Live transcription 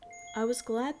I was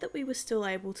glad that we were still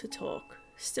able to talk,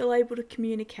 still able to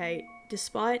communicate,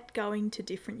 despite going to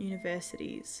different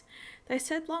universities. They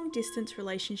said long distance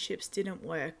relationships didn't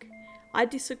work. I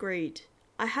disagreed.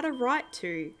 I had a right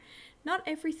to. Not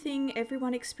everything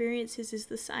everyone experiences is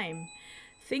the same.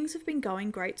 Things have been going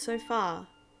great so far,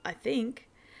 I think.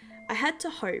 I had to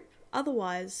hope,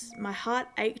 otherwise, my heart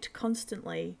ached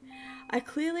constantly. I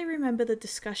clearly remember the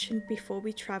discussion before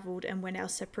we travelled and went our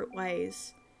separate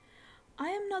ways. I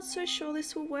am not so sure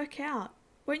this will work out.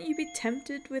 Won't you be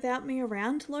tempted without me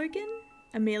around, Logan?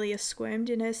 Amelia squirmed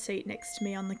in her seat next to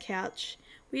me on the couch.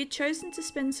 We had chosen to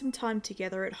spend some time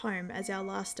together at home as our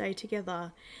last day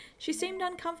together. She seemed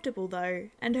uncomfortable though,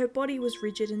 and her body was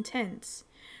rigid and tense.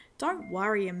 Don't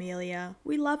worry, Amelia.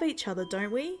 We love each other,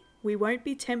 don't we? We won't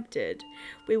be tempted.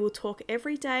 We will talk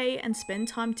every day and spend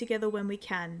time together when we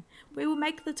can. We will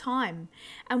make the time.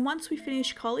 And once we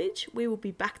finish college, we will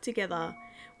be back together.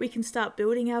 We can start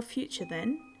building our future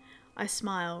then. I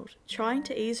smiled, trying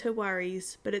to ease her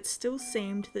worries, but it still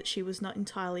seemed that she was not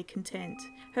entirely content.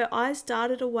 Her eyes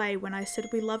darted away when I said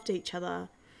we loved each other.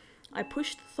 I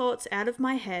pushed the thoughts out of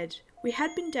my head. We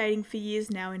had been dating for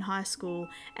years now in high school,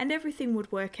 and everything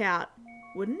would work out,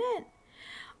 wouldn't it?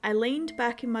 I leaned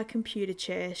back in my computer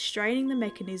chair, straining the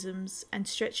mechanisms and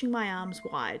stretching my arms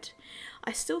wide.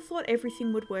 I still thought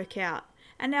everything would work out,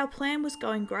 and our plan was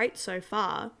going great so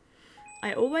far.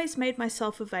 I always made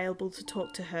myself available to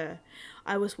talk to her.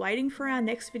 I was waiting for our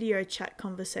next video chat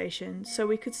conversation so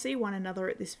we could see one another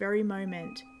at this very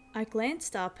moment. I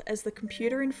glanced up as the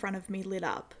computer in front of me lit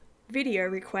up. Video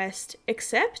request,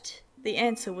 accept? The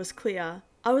answer was clear.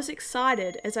 I was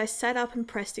excited as I sat up and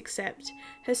pressed accept.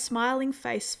 Her smiling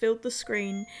face filled the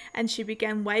screen and she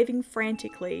began waving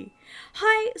frantically.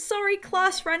 Hi, sorry,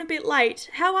 class ran a bit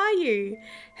late. How are you?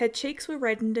 Her cheeks were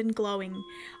reddened and glowing,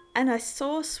 and I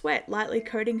saw sweat lightly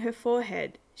coating her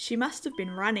forehead. She must have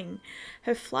been running.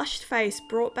 Her flushed face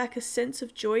brought back a sense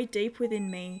of joy deep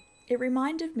within me. It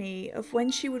reminded me of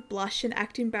when she would blush and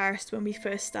act embarrassed when we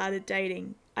first started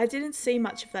dating. I didn't see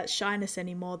much of that shyness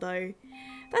anymore though.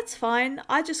 That's fine,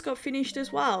 I just got finished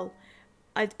as well.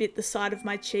 I bit the side of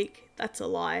my cheek. That's a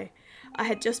lie. I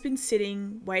had just been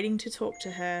sitting, waiting to talk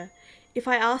to her. If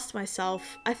I asked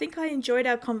myself, I think I enjoyed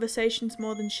our conversations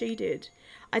more than she did.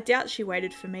 I doubt she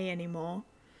waited for me anymore.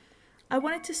 I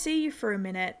wanted to see you for a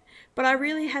minute, but I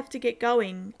really have to get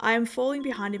going. I am falling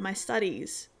behind in my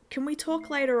studies. Can we talk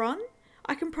later on?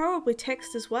 I can probably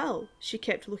text as well. She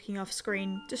kept looking off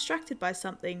screen, distracted by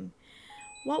something.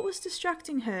 What was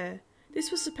distracting her?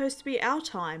 This was supposed to be our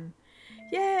time.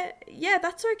 Yeah,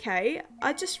 that's okay.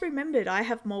 I just remembered I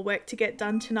have more work to get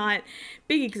done tonight.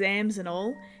 Big exams and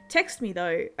all. Text me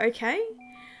though, okay?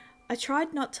 I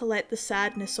tried not to let the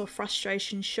sadness or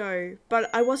frustration show, but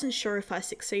I wasn't sure if I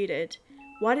succeeded.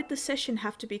 Why did the session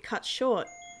have to be cut short?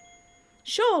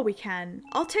 Sure, we can.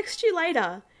 I'll text you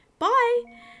later. Bye!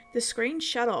 The screen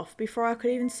shut off before I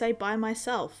could even say bye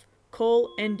myself.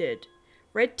 Call ended.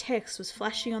 Red text was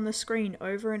flashing on the screen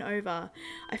over and over.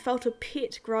 I felt a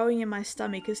pit growing in my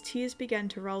stomach as tears began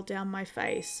to roll down my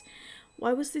face.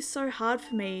 Why was this so hard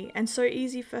for me and so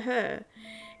easy for her?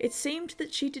 It seemed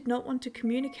that she did not want to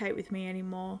communicate with me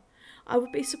anymore. I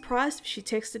would be surprised if she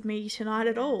texted me tonight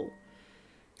at all.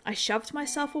 I shoved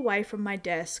myself away from my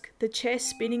desk, the chair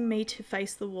spinning me to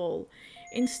face the wall.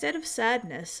 Instead of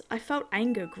sadness, I felt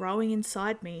anger growing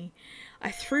inside me.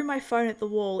 I threw my phone at the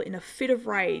wall in a fit of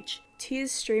rage,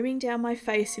 tears streaming down my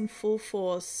face in full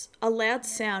force. A loud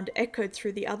sound echoed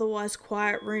through the otherwise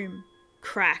quiet room.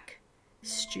 Crack.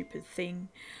 Stupid thing.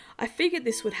 I figured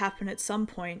this would happen at some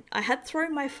point. I had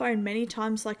thrown my phone many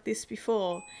times like this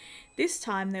before. This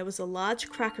time there was a large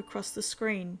crack across the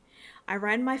screen. I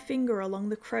ran my finger along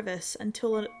the crevice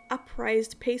until an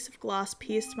upraised piece of glass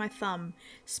pierced my thumb,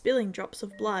 spilling drops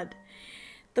of blood.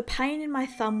 The pain in my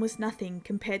thumb was nothing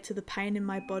compared to the pain in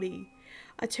my body.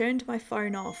 I turned my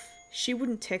phone off. She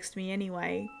wouldn't text me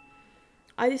anyway.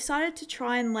 I decided to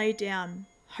try and lay down,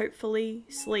 hopefully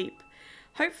sleep.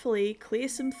 Hopefully clear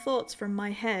some thoughts from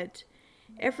my head.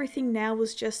 Everything now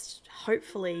was just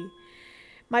hopefully.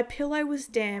 My pillow was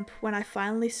damp when I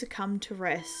finally succumbed to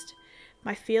rest,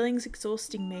 my feelings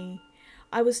exhausting me.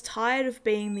 I was tired of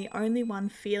being the only one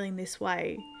feeling this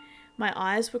way. My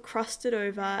eyes were crusted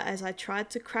over as I tried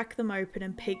to crack them open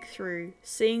and peek through,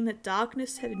 seeing that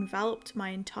darkness had enveloped my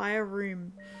entire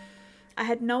room. I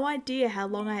had no idea how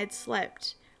long I had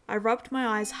slept. I rubbed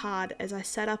my eyes hard as I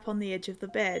sat up on the edge of the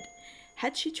bed.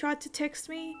 Had she tried to text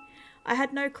me? I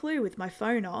had no clue with my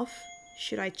phone off.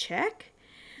 Should I check?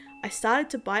 I started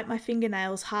to bite my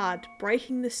fingernails hard,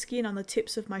 breaking the skin on the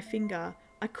tips of my finger.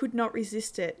 I could not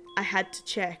resist it. I had to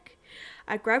check.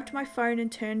 I grabbed my phone and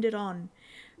turned it on.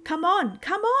 Come on,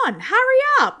 hurry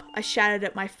up! I shouted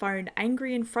at my phone,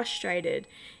 angry and frustrated.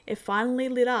 It finally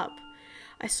lit up.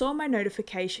 I saw my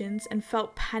notifications and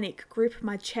felt panic grip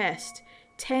my chest.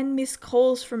 10 missed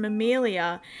calls from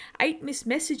Amelia. 8 missed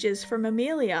messages from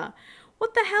Amelia.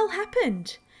 What the hell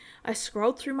happened? I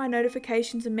scrolled through my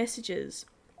notifications and messages.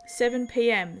 7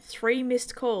 p.m, 3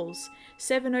 missed calls.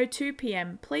 7:02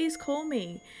 p.m, please call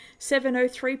me.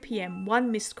 7:03 p.m,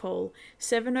 1 missed call.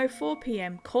 7:04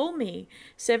 p.m, call me.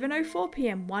 7:04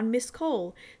 p.m, 1 missed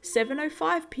call.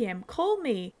 7:05 p.m, call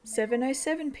me.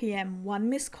 7:07 p.m, 1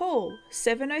 missed call.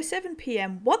 7:07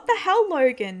 p.m, what the hell,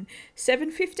 Logan?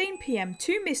 7:15 p.m,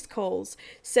 2 missed calls.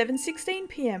 7:16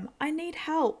 p.m, I need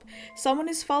help. Someone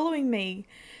is following me.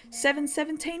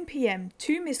 7:17 p.m,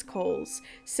 2 missed calls.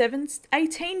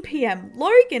 7:18 p.m,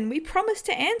 Logan, we promised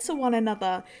to answer one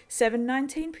another.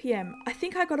 7:19 p.m, I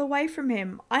think I got away from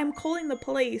him. I am calling the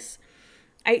police.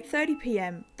 8:30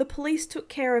 p.m, the police took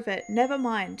care of it. Never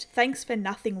mind. Thanks for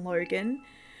nothing, Logan.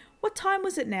 What time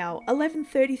was it now?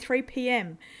 11:33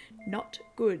 p.m. Not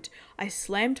good. I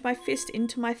slammed my fist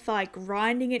into my thigh,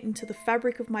 grinding it into the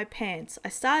fabric of my pants. I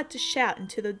started to shout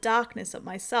into the darkness at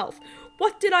myself.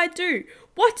 What did I do?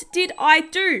 What did I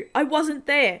do? I wasn't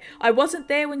there. I wasn't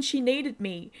there when she needed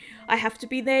me. I have to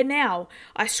be there now.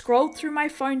 I scrolled through my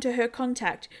phone to her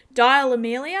contact. Dial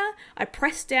Amelia. I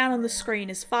pressed down on the screen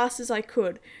as fast as I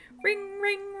could. Ring,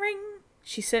 ring, ring.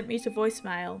 She sent me to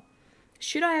voicemail.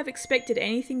 Should I have expected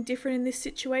anything different in this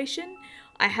situation?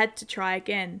 I had to try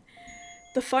again.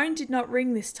 The phone did not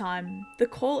ring this time. The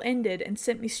call ended and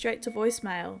sent me straight to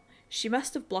voicemail. She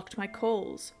must have blocked my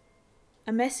calls.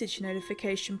 A message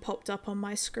notification popped up on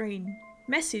my screen.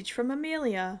 Message from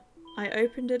Amelia. I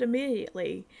opened it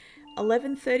immediately.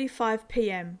 11:35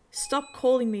 p.m. Stop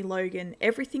calling me, Logan.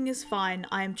 Everything is fine.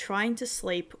 I am trying to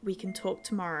sleep. We can talk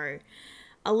tomorrow.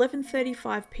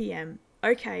 11:35 p.m.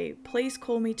 Okay, please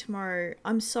call me tomorrow.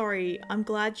 I'm sorry. I'm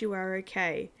glad you are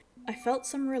okay. I felt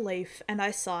some relief and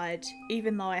I sighed,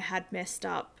 even though I had messed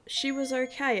up. She was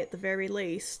okay at the very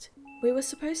least. We were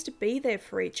supposed to be there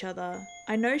for each other.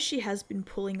 I know she has been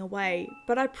pulling away,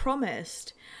 but I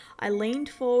promised. I leaned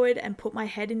forward and put my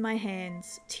head in my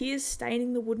hands, tears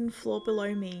staining the wooden floor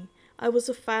below me. I was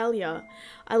a failure.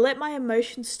 I let my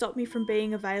emotions stop me from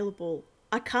being available.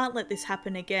 I can't let this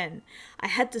happen again. I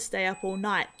had to stay up all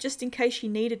night, just in case she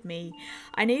needed me.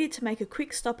 I needed to make a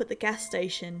quick stop at the gas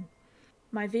station.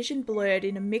 My vision blurred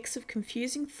in a mix of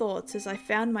confusing thoughts as I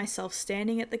found myself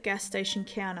standing at the gas station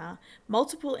counter,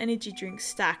 multiple energy drinks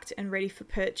stacked and ready for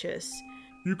purchase.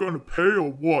 You gonna pay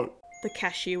or what? The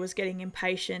cashier was getting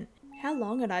impatient. How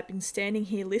long had I been standing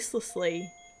here listlessly?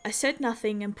 I said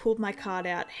nothing and pulled my card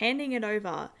out, handing it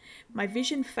over. My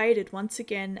vision faded once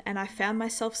again and I found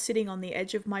myself sitting on the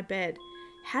edge of my bed.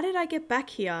 How did I get back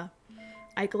here?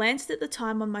 I glanced at the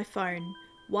time on my phone.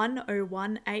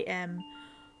 1:01 a.m.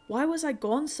 Why was I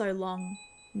gone so long?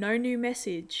 No new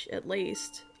message, at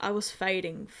least. I was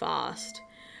fading fast.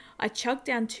 I chugged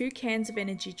down 2 cans of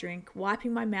energy drink,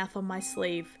 wiping my mouth on my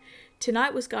sleeve.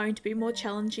 Tonight was going to be more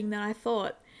challenging than I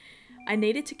thought. I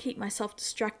needed to keep myself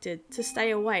distracted, to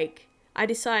stay awake. I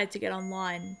decided to get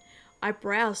online. I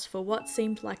browsed for what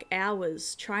seemed like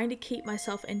hours, trying to keep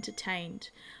myself entertained.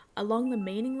 Along the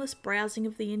meaningless browsing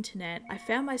of the internet, I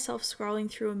found myself scrolling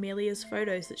through Amelia's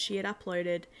photos that she had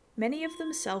uploaded. Many of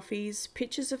them selfies,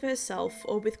 pictures of herself,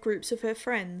 or with groups of her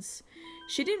friends.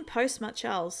 She didn't post much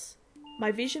else.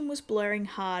 My vision was blurring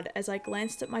hard as I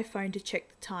glanced at my phone to check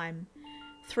the time.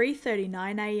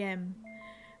 3:39 a.m.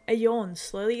 A yawn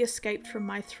slowly escaped from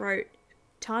my throat.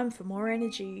 Time for more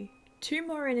energy. 2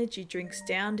 more energy drinks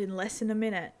downed in less than a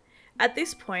minute. At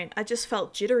this point, I just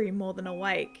felt jittery more than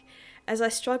awake. As I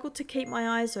struggled to keep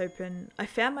my eyes open, I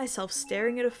found myself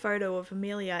staring at a photo of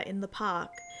Amelia in the park,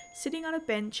 sitting on a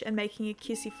bench and making a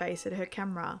kissy face at her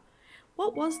camera.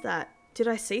 What was that? Did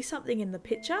I see something in the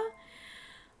picture?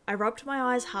 I rubbed my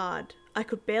eyes hard. I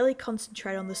could barely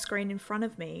concentrate on the screen in front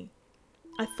of me.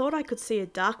 I thought I could see a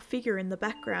dark figure in the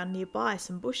background nearby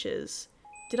some bushes.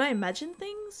 Did I imagine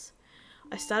things?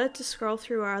 I started to scroll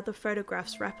through our other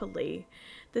photographs rapidly.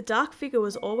 The dark figure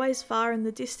was always far in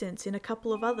the distance in a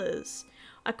couple of others.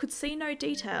 I could see no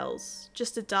details,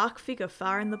 just a dark figure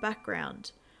far in the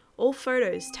background. All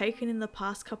photos taken in the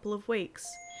past couple of weeks.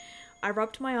 I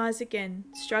rubbed my eyes again,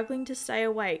 struggling to stay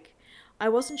awake. I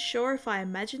wasn't sure if I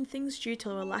imagined things due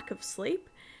to a lack of sleep.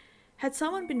 Had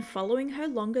someone been following her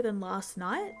longer than last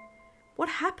night? What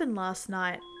happened last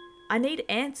night? I need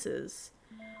answers.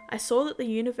 I saw that the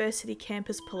university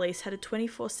campus police had a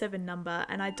 24/7 number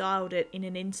and I dialed it in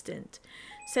an instant,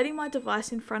 setting my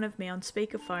device in front of me on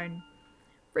speakerphone.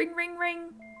 Ring, ring, ring.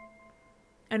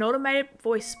 An automated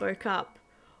voice spoke up.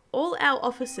 All our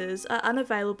officers are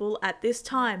unavailable at this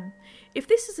time. If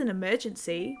this is an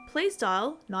emergency, please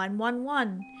dial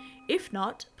 911. If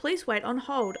not, please wait on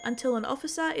hold until an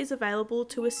officer is available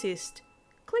to assist.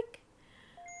 Click.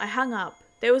 I hung up.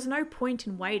 There was no point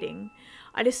in waiting.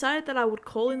 I decided that I would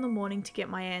call in the morning to get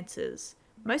my answers.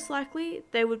 Most likely,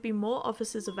 there would be more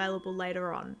officers available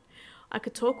later on. I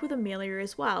could talk with Amelia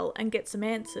as well and get some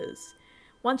answers,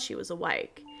 once she was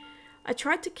awake. I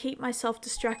tried to keep myself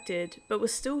distracted, but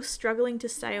was still struggling to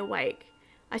stay awake.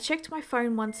 I checked my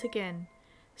phone once again.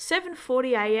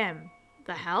 7:40 a.m.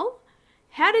 The hell?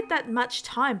 How did that much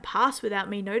time pass without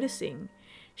me noticing?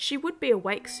 She would be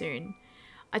awake soon.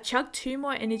 I chugged 2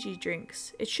 more energy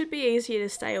drinks. It should be easier to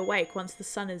stay awake once the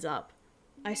sun is up.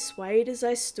 I swayed as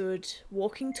I stood,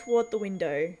 walking toward the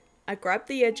window. I grabbed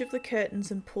the edge of the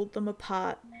curtains and pulled them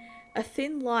apart. A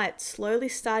thin light slowly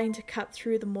starting to cut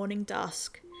through the morning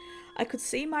dusk. I could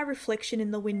see my reflection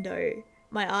in the window.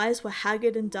 My eyes were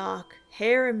haggard and dark,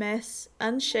 hair a mess,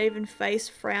 unshaven face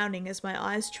frowning as my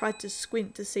eyes tried to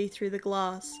squint to see through the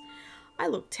glass. I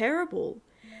looked terrible.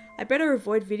 I better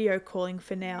avoid video calling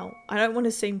for now. I don't want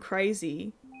to seem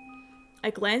crazy. I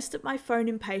glanced at my phone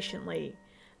impatiently.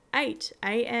 8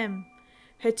 a.m.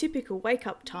 Her typical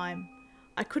wake-up time.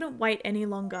 I couldn't wait any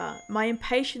longer, my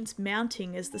impatience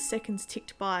mounting as the seconds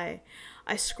ticked by.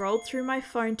 I scrolled through my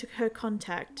phone to her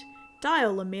contact.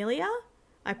 Dial, Amelia?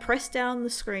 I pressed down on the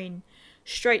screen.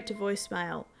 Straight to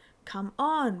voicemail. Come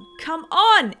on! Come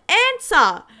on!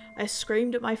 Answer! I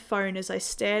screamed at my phone as I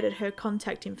stared at her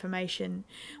contact information.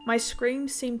 My scream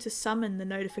seemed to summon the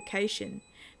notification.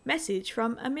 Message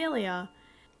from Amelia.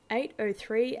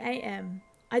 8:03 a.m.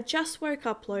 I just woke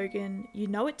up, Logan. You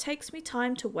know it takes me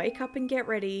time to wake up and get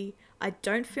ready. I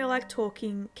don't feel like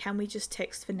talking. Can we just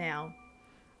text for now?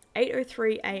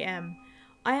 8:03 a.m.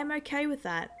 I am okay with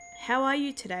that. How are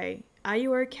you today? Are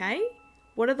you okay?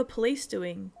 What are the police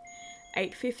doing?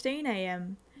 8:15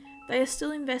 a.m. They are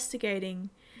still investigating.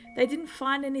 They didn't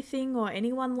find anything or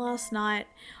anyone last night.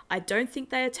 I don't think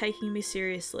they are taking me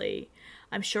seriously.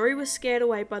 I'm sure he was scared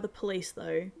away by the police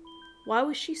though. Why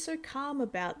was she so calm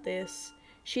about this?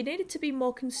 She needed to be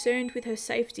more concerned with her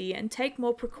safety and take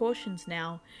more precautions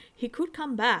now. He could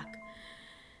come back.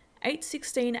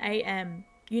 8:16 a.m.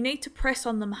 You need to press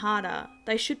on them harder.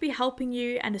 They should be helping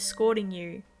you and escorting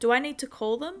you. Do I need to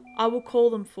call them? I will call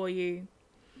them for you.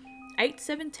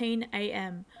 8:17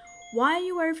 a.m. Why are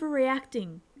you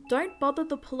overreacting? Don't bother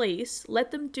the police.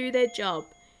 Let them do their job.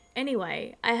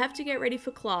 Anyway, I have to get ready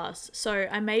for class, so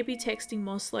I may be texting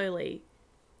more slowly.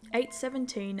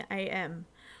 8:17 a.m.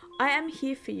 I am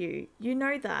here for you. You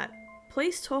know that.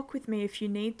 Please talk with me if you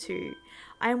need to.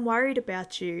 I am worried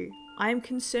about you. I am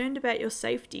concerned about your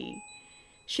safety.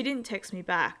 She didn't text me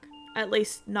back. At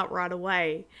least, not right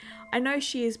away. I know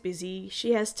she is busy.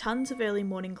 She has tons of early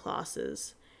morning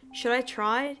classes. Should I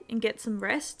try and get some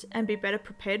rest and be better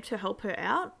prepared to help her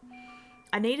out?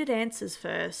 I needed answers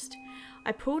first.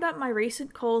 I pulled up my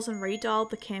recent calls and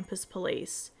redialed the campus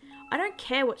police. I don't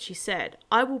care what she said.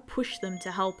 I will push them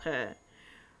to help her.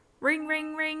 Ring,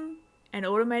 ring, ring. An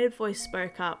automated voice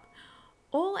spoke up.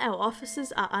 All our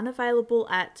officers are unavailable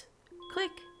at...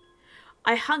 Click.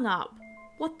 I hung up.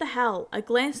 What the hell? I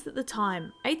glanced at the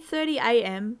time. 8:30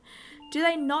 a.m. Do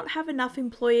they not have enough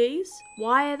employees?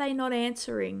 Why are they not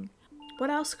answering?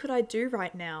 What else could I do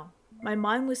right now? My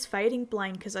mind was fading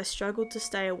blank as I struggled to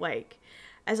stay awake.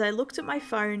 As I looked at my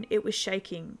phone, it was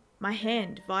shaking, my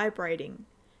hand vibrating.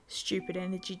 Stupid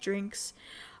energy drinks.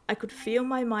 I could feel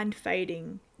my mind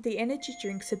fading. The energy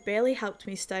drinks had barely helped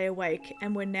me stay awake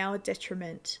and were now a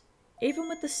detriment. Even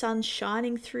with the sun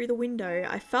shining through the window,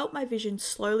 I felt my vision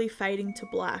slowly fading to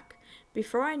black.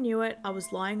 Before I knew it, I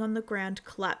was lying on the ground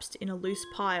collapsed in a loose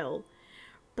pile.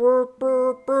 Brr,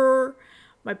 brr, brr.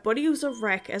 My body was a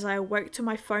wreck as I awoke to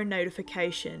my phone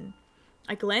notification.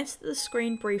 I glanced at the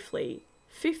screen briefly.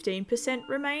 15%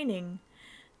 remaining.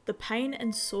 The pain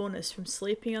and soreness from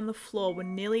sleeping on the floor were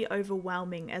nearly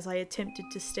overwhelming as I attempted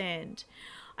to stand.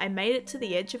 I made it to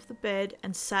the edge of the bed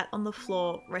and sat on the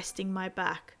floor, resting my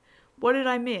back. What did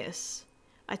I miss?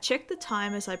 I checked the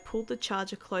time as I pulled the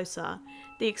charger closer,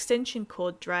 the extension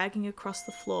cord dragging across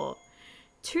the floor.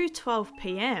 2:12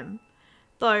 p.m.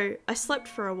 Though I slept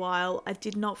for a while, I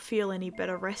did not feel any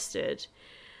better rested.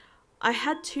 I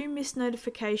had 2 missed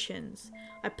notifications.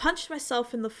 I punched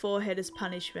myself in the forehead as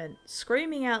punishment,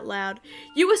 screaming out loud,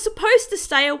 "You were supposed to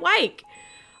stay awake!"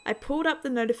 I pulled up the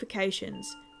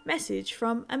notifications. Message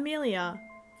from Amelia.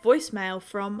 Voicemail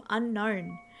from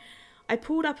unknown. I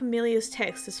pulled up Amelia's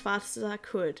text as fast as I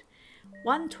could.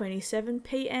 1:27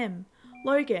 p.m.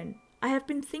 Logan, I have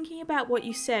been thinking about what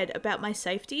you said about my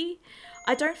safety.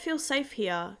 I don't feel safe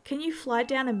here. Can you fly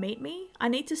down and meet me? I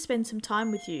need to spend some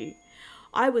time with you.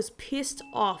 I was pissed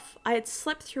off. I had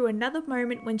slept through another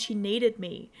moment when she needed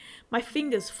me. My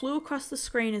fingers flew across the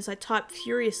screen as I typed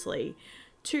furiously.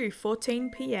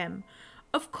 2:14 p.m.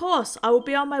 Of course, I will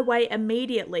be on my way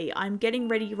immediately. I'm getting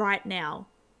ready right now.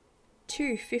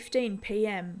 2:15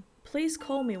 p.m. Please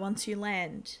call me once you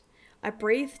land. I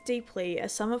breathed deeply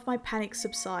as some of my panic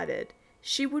subsided.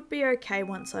 She would be okay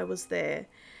once I was there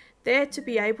to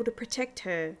be able to protect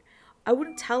her. I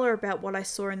wouldn't tell her about what I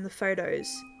saw in the photos.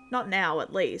 Not now,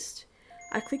 at least.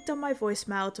 I clicked on my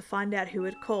voicemail to find out who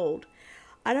had called.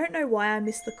 I don't know why I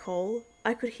missed the call.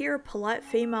 I could hear a polite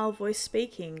female voice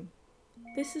speaking.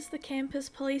 This is the campus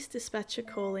police dispatcher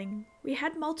calling. We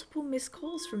had multiple missed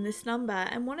calls from this number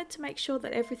and wanted to make sure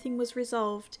that everything was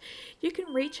resolved. You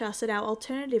can reach us at our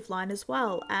alternative line as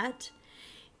well at...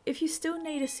 If you still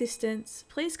need assistance,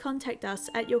 please contact us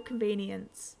at your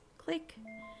convenience. Click.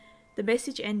 The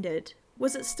message ended.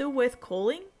 Was it still worth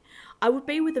calling? I would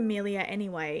be with Amelia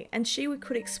anyway, and she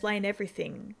could explain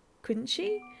everything, couldn't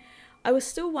she? I was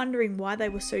still wondering why they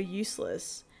were so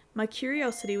useless. My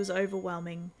curiosity was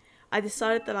overwhelming. I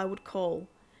decided that I would call.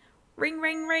 Ring,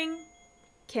 ring, ring.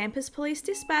 Campus Police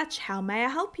Dispatch, how may I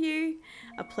help you?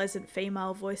 A pleasant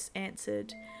female voice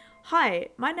answered. Hi,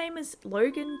 my name is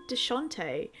Logan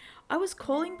DeShante. I was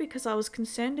calling because I was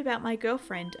concerned about my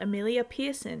girlfriend, Amelia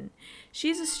Pearson. She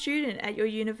is a student at your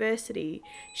university.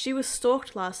 She was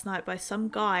stalked last night by some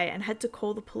guy and had to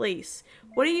call the police.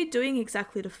 What are you doing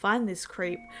exactly to find this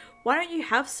creep? Why don't you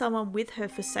have someone with her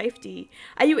for safety?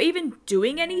 Are you even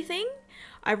doing anything?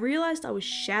 I realised I was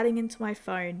shouting into my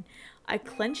phone. I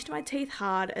clenched my teeth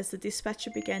hard as the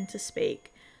dispatcher began to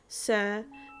speak. Sir,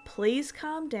 please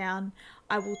calm down.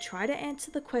 I will try to answer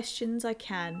the questions I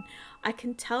can. I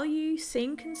can tell you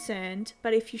seem concerned,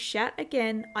 but if you shout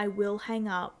again, I will hang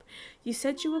up. You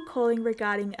said you were calling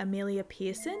regarding Amelia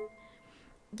Pearson?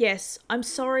 Yes, I'm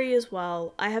sorry as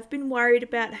well. I have been worried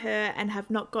about her and have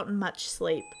not gotten much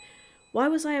sleep. Why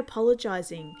was I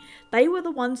apologising? They were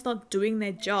the ones not doing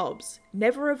their jobs,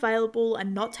 never available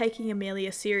and not taking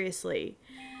Amelia seriously.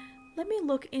 Let me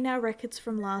look in our records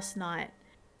from last night.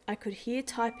 I could hear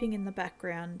typing in the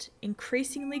background,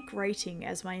 increasingly grating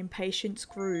as my impatience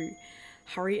grew.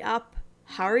 Hurry up!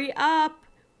 Hurry up!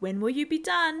 When will you be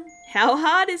done? How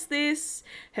hard is this?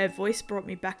 Her voice brought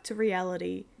me back to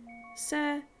reality.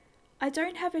 Sir, I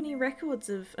don't have any records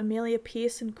of Amelia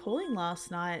Pearson calling last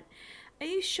night. Are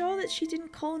you sure that she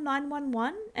didn't call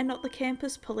 911 and not the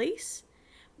campus police?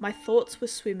 My thoughts were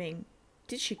swimming.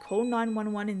 Did she call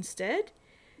 911 instead?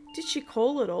 Did she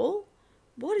call at all?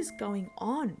 What is going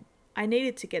on? I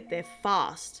needed to get there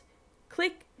fast.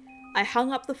 Click. I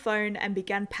hung up the phone and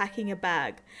began packing a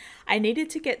bag. I needed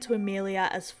to get to Amelia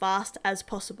as fast as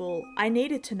possible. I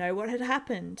needed to know what had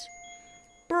happened.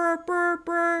 Brr, brr,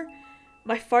 brr.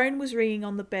 My phone was ringing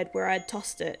on the bed where I had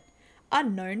tossed it.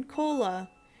 Unknown caller.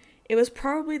 It was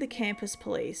probably the campus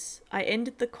police. I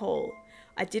ended the call.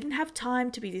 I didn't have time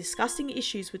to be discussing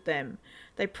issues with them.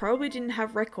 They probably didn't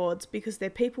have records because their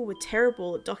people were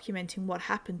terrible at documenting what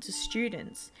happened to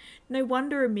students. No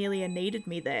wonder Amelia needed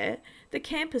me there. The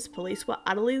campus police were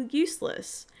utterly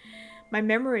useless. My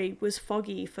memory was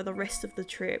foggy for the rest of the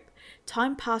trip.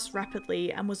 Time passed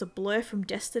rapidly and was a blur from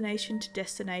destination to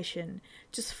destination.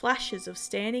 Just flashes of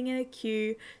standing in a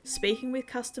queue, speaking with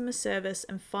customer service,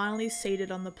 and finally seated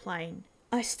on the plane.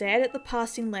 I stared at the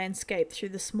passing landscape through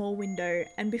the small window,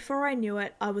 and before I knew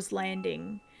it, I was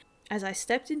landing. As I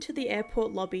stepped into the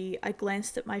airport lobby, I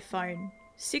glanced at my phone.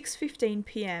 6:15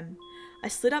 p.m. I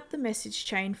slid up the message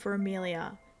chain for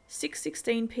Amelia.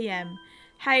 6:16 p.m.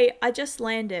 Hey, I just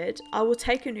landed. I will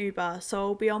take an Uber, so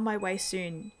I'll be on my way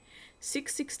soon.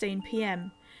 6:16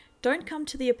 p.m. Don't come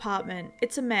to the apartment.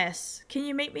 It's a mess. Can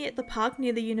you meet me at the park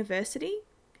near the university?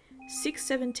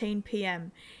 6:17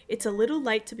 p.m. It's a little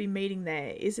late to be meeting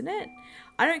there, isn't it?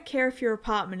 I don't care if your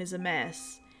apartment is a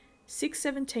mess.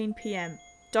 6:17 p.m.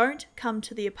 Don't come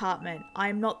to the apartment. I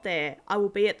am not there. I will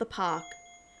be at the park.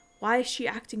 Why is she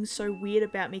acting so weird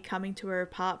about me coming to her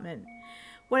apartment?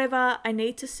 Whatever, I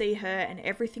need to see her and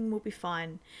everything will be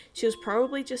fine. She was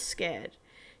probably just scared.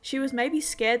 She was maybe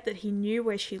scared that he knew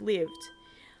where she lived.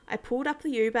 I pulled up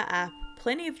the Uber app.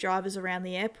 Plenty of drivers around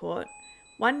the airport.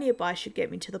 One nearby should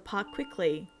get me to the park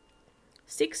quickly.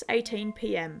 6:18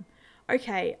 p.m.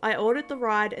 Okay, I ordered the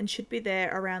ride and should be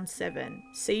there around 7.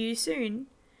 See you soon.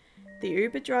 The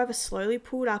Uber driver slowly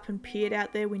pulled up and peered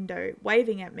out their window,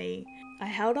 waving at me. I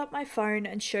held up my phone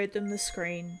and showed them the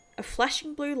screen. A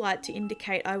flashing blue light to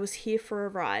indicate I was here for a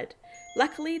ride.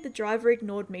 Luckily, the driver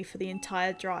ignored me for the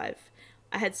entire drive.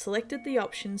 I had selected the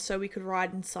option so we could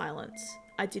ride in silence.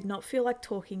 I did not feel like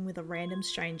talking with a random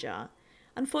stranger.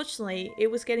 Unfortunately, it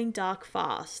was getting dark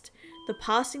fast. The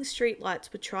passing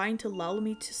streetlights were trying to lull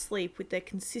me to sleep with their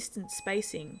consistent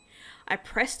spacing. I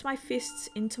pressed my fists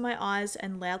into my eyes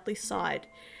and loudly sighed.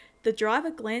 The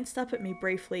driver glanced up at me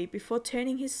briefly before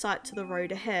turning his sight to the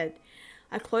road ahead.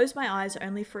 I closed my eyes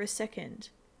only for a second.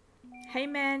 "Hey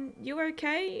man, you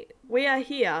okay? We are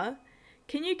here.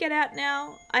 Can you get out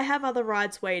now? I have other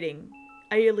rides waiting.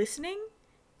 Are you listening?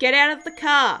 Get out of the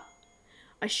car!"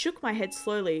 I shook my head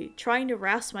slowly, trying to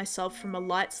rouse myself from a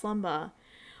light slumber.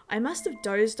 I must have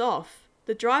dozed off.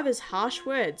 The driver's harsh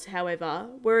words, however,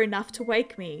 were enough to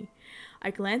wake me.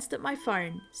 I glanced at my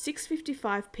phone,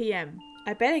 6:55 p.m.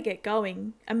 I better get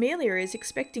going. Amelia is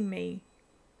expecting me.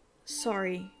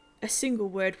 Sorry. A single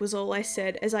word was all I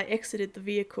said as I exited the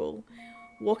vehicle.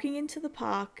 Walking into the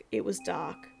park, it was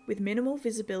dark, with minimal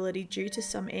visibility due to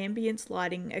some ambience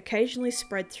lighting occasionally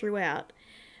spread throughout.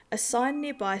 A sign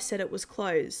nearby said it was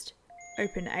closed.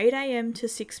 Open 8 a.m. to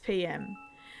 6 p.m.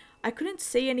 I couldn't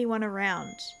see anyone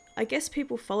around. I guess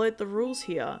people followed the rules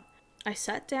here. I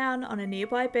sat down on a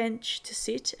nearby bench to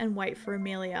sit and wait for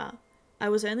Amelia. I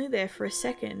was only there for a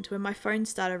second when my phone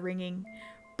started ringing.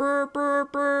 Brr, brr,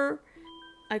 brr.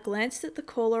 I glanced at the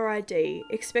caller ID,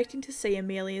 expecting to see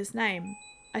Amelia's name.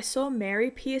 I saw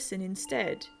Mary Pearson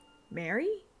instead.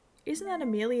 Mary? Isn't that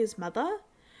Amelia's mother?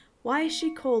 Why is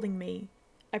she calling me?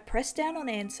 I pressed down on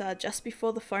answer just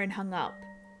before the phone hung up.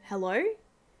 Hello?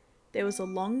 There was a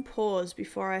long pause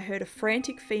before I heard a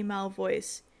frantic female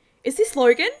voice. Is this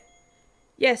Logan?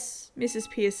 Yes, Mrs.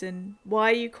 Pearson.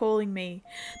 Why are you calling me?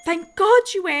 Thank God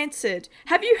you answered.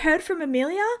 Have you heard from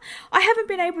Amelia? I haven't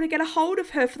been able to get a hold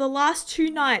of her for the last 2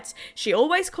 nights. She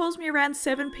always calls me around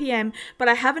 7 p.m, but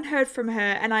I haven't heard from her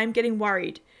and I am getting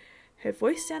worried. Her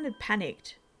voice sounded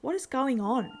panicked. What is going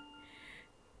on?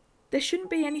 There shouldn't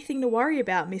be anything to worry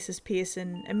about, Mrs.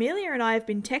 Pearson. Amelia and I have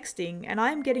been texting, and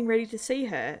I am getting ready to see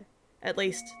her. At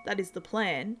least, that is the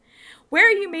plan. Where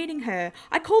are you meeting her?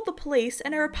 I called the police,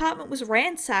 and her apartment was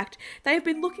ransacked. They have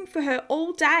been looking for her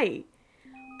all day.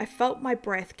 I felt my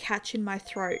breath catch in my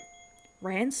throat.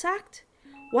 Ransacked?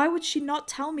 Why would she not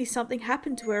tell me something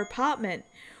happened to her apartment?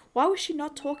 Why was she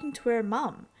not talking to her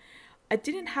mum? I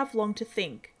didn't have long to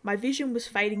think. My vision was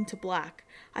fading to black.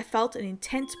 I felt an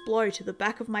intense blow to the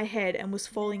back of my head and was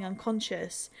falling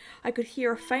unconscious. I could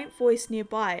hear a faint voice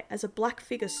nearby as a black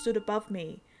figure stood above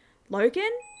me.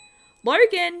 Logan?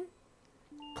 Logan!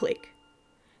 Click.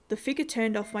 The figure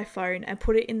turned off my phone and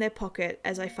put it in their pocket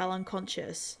as I fell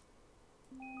unconscious.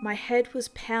 My head was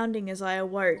pounding as I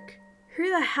awoke. Who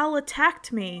the hell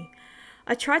attacked me?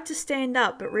 I tried to stand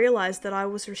up but realised that I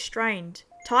was restrained,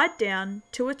 tied down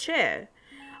to a chair.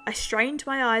 I strained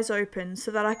my eyes open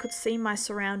so that I could see my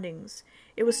surroundings.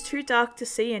 It was too dark to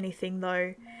see anything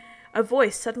though. A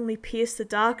voice suddenly pierced the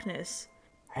darkness.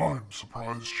 I'm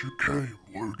surprised you came,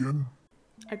 Logan.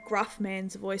 A gruff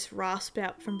man's voice rasped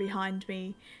out from behind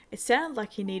me. It sounded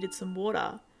like he needed some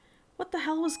water. What the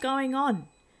hell was going on?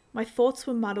 My thoughts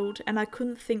were muddled and I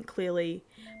couldn't think clearly.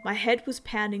 My head was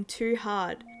pounding too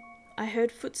hard. I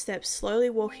heard footsteps slowly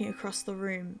walking across the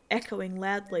room, echoing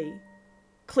loudly.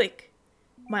 Click.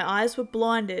 My eyes were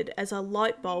blinded as a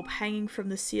light bulb hanging from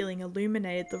the ceiling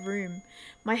illuminated the room.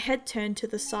 My head turned to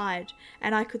the side,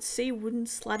 and I could see wooden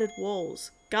slatted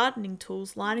walls, gardening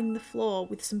tools lining the floor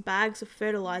with some bags of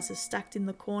fertilizer stacked in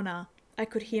the corner. I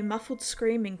could hear muffled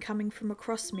screaming coming from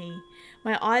across me.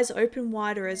 My eyes opened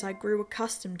wider as I grew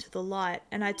accustomed to the light,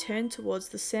 and I turned towards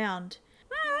the sound.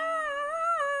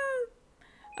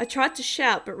 I tried to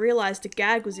shout but realised a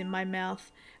gag was in my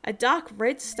mouth. A dark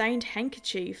red-stained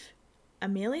handkerchief.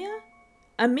 Amelia?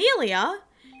 Amelia?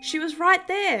 She was right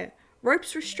there.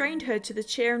 Ropes restrained her to the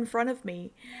chair in front of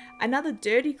me. Another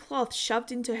dirty cloth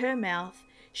shoved into her mouth.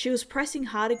 She was pressing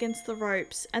hard against the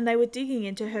ropes, and they were digging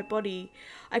into her body.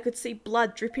 I could see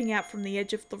blood dripping out from the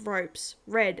edge of the ropes,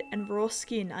 red and raw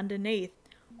skin underneath.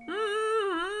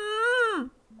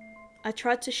 I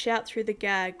tried to shout through the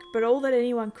gag, but all that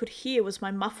anyone could hear was my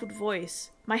muffled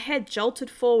voice. My head jolted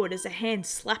forward as a hand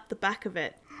slapped the back of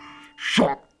it.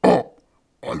 Shut up!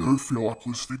 I don't feel like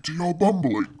listening to your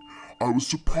bumbling. I was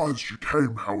surprised you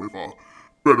came, however.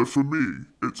 Better for me,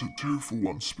 it's a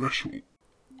 2-for-1 special.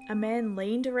 A man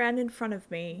leaned around in front of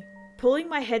me, pulling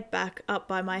my head back up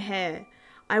by my hair.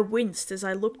 I winced as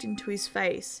I looked into his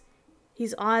face.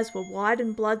 His eyes were wide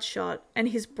and bloodshot, and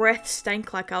his breath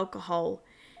stank like alcohol.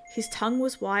 His tongue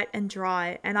was white and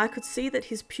dry, and I could see that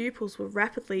his pupils were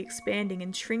rapidly expanding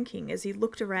and shrinking as he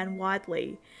looked around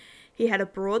widely. He had a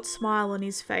broad smile on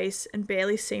his face and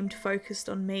barely seemed focused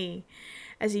on me.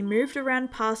 As he moved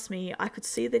around past me, I could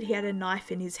see that he had a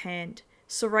knife in his hand,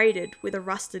 serrated with a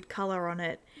rusted colour on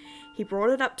it. He brought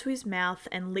it up to his mouth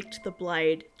and licked the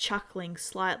blade, chuckling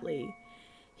slightly.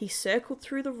 He circled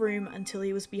through the room until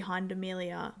he was behind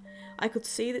Amelia. I could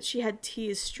see that she had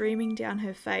tears streaming down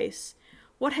her face.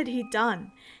 What had he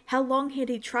done? How long had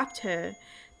he trapped her?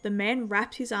 The man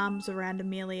wrapped his arms around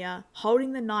Amelia,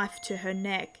 holding the knife to her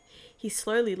neck. He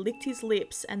slowly licked his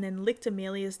lips and then licked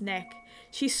Amelia's neck.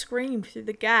 She screamed through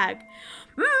the gag.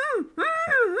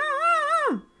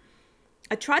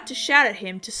 I tried to shout at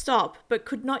him to stop, but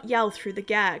could not yell through the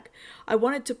gag. I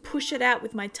wanted to push it out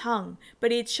with my tongue,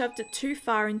 but he had shoved it too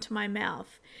far into my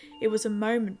mouth. It was a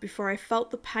moment before I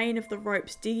felt the pain of the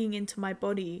ropes digging into my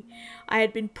body. I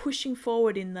had been pushing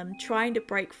forward in them, trying to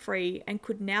break free, and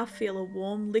could now feel a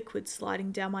warm liquid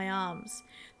sliding down my arms.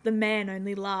 The man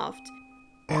only laughed.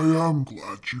 I am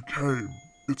glad you came.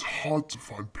 It's hard to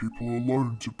find people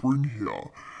alone to bring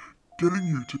here. Getting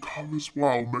you to come as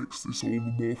well makes this all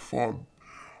the more fun.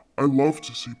 I love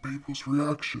to see people's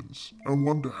reactions and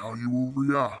wonder how you will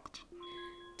react.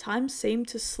 Time seemed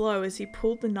to slow as he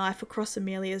pulled the knife across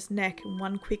Amelia's neck in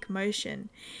one quick motion.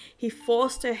 He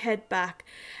forced her head back,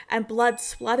 and blood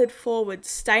splattered forward,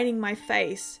 staining my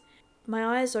face.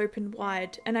 My eyes opened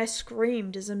wide, and I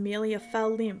screamed as Amelia fell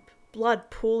limp,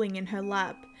 blood pooling in her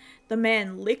lap. The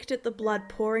man licked at the blood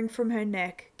pouring from her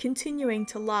neck, continuing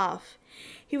to laugh.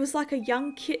 He was like a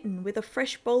young kitten with a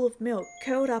fresh bowl of milk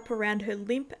curled up around her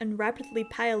limp and rapidly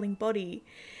paling body.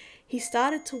 He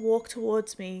started to walk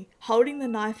towards me, holding the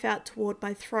knife out toward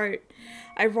my throat.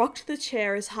 I rocked the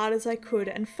chair as hard as I could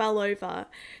and fell over,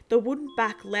 the wooden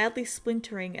back loudly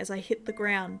splintering as I hit the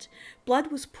ground.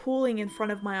 Blood was pooling in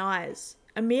front of my eyes.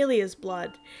 Amelia's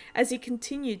blood, as he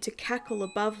continued to cackle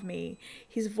above me,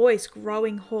 his voice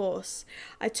growing hoarse.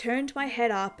 I turned my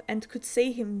head up and could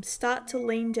see him start to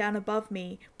lean down above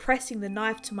me, pressing the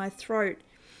knife to my throat.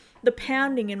 The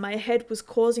pounding in my head was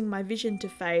causing my vision to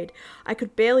fade. I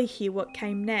could barely hear what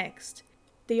came next.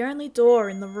 The only door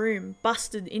in the room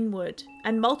busted inward,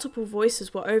 and multiple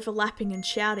voices were overlapping and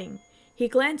shouting. He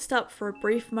glanced up for a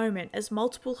brief moment as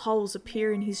multiple holes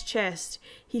appeared in his chest.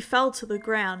 He fell to the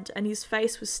ground, and his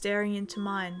face was staring into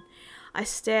mine. I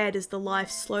stared as the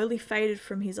life slowly faded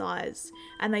from his eyes,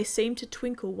 and they seemed to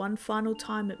twinkle one final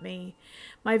time at me.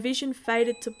 My vision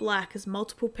faded to black as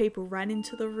multiple people ran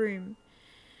into the room.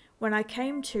 When I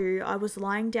came to, I was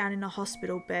lying down in a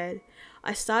hospital bed.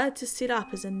 I started to sit up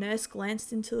as a nurse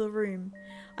glanced into the room.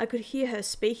 I could hear her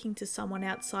speaking to someone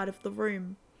outside of the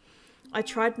room. I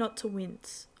tried not to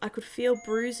wince. I could feel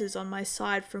bruises on my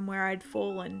side from where I had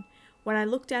fallen. When I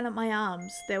looked down at my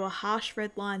arms, there were harsh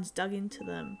red lines dug into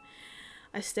them.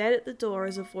 I stared at the door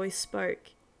as a voice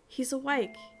spoke. "He's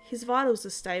awake. His vitals are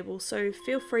stable, so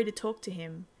feel free to talk to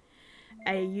him."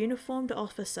 A uniformed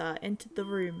officer entered the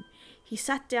room. He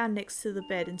sat down next to the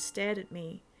bed and stared at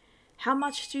me. "How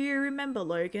much do you remember,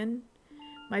 Logan?"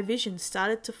 My vision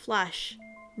started to flash.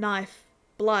 Knife.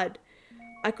 Blood.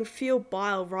 I could feel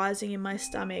bile rising in my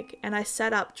stomach, and I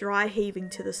sat up, dry heaving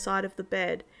to the side of the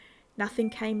bed.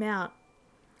 Nothing came out.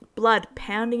 Blood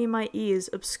pounding in my ears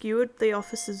obscured the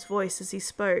officer's voice as he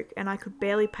spoke, and I could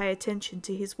barely pay attention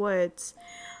to his words.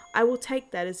 I will take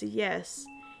that as a yes.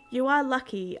 You are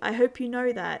lucky. I hope you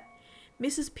know that.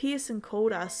 Mrs. Pearson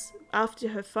called us after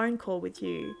her phone call with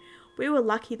you. We were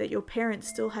lucky that your parents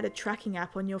still had a tracking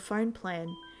app on your phone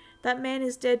plan. That man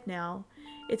is dead now.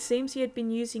 It seems he had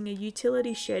been using a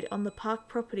utility shed on the park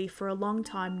property for a long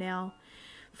time now,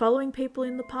 following people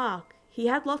in the park. He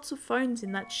had lots of phones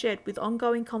in that shed with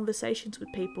ongoing conversations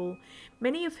with people,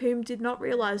 many of whom did not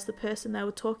realize the person they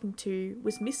were talking to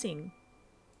was missing.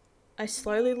 I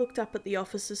slowly looked up at the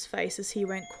officer's face as he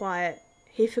went quiet.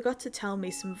 He forgot to tell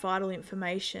me some vital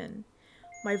information.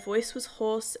 My voice was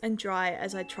hoarse and dry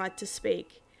as I tried to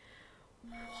speak.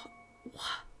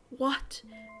 What?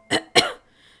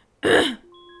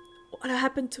 What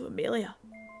happened to Amelia?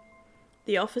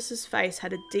 The officer's face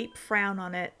had a deep frown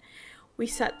on it. We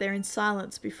sat there in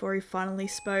silence before he finally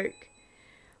spoke.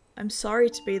 "I'm sorry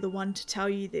to be the one to tell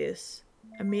you this.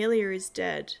 Amelia is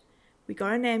dead. We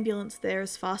got an ambulance there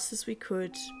as fast as we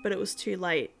could, but it was too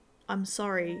late. I'm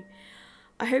sorry.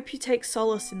 I hope you take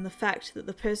solace in the fact that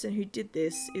the person who did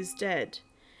this is dead."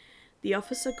 The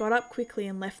officer got up quickly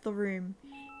and left the room.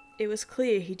 It was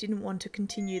clear he didn't want to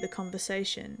continue the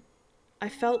conversation. I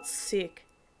felt sick.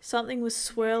 Something was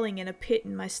swirling in a pit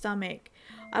in my stomach.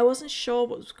 I wasn't sure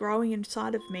what was growing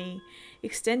inside of me,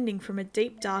 extending from a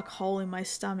deep dark hole in my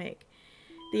stomach.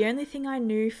 The only thing I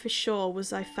knew for sure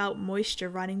was I felt moisture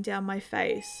running down my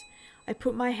face. I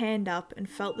put my hand up and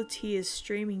felt the tears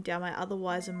streaming down my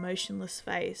otherwise emotionless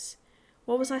face.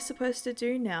 What was I supposed to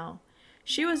do now?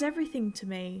 She was everything to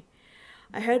me.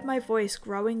 I heard my voice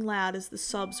growing loud as the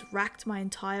sobs racked my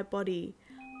entire body.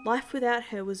 Life without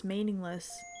her was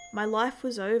meaningless. My life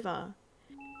was over.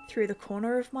 Through the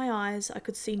corner of my eyes, I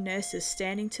could see nurses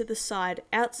standing to the side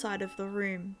outside of the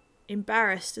room,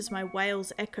 embarrassed as my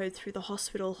wails echoed through the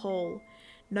hospital hall.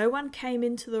 No one came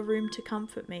into the room to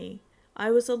comfort me.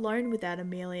 I was alone without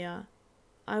Amelia.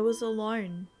 I was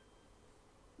alone.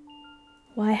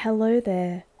 Why, hello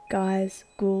there, guys,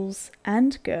 ghouls,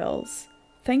 and girls.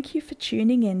 Thank you for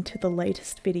tuning in to the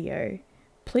latest video.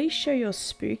 Please show your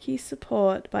spooky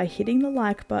support by hitting the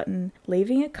like button,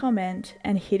 leaving a comment,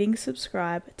 and hitting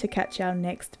subscribe to catch our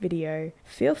next video.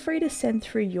 Feel free to send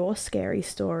through your scary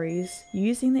stories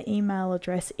using the email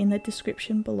address in the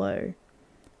description below.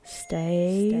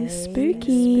 Stay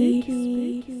spooky.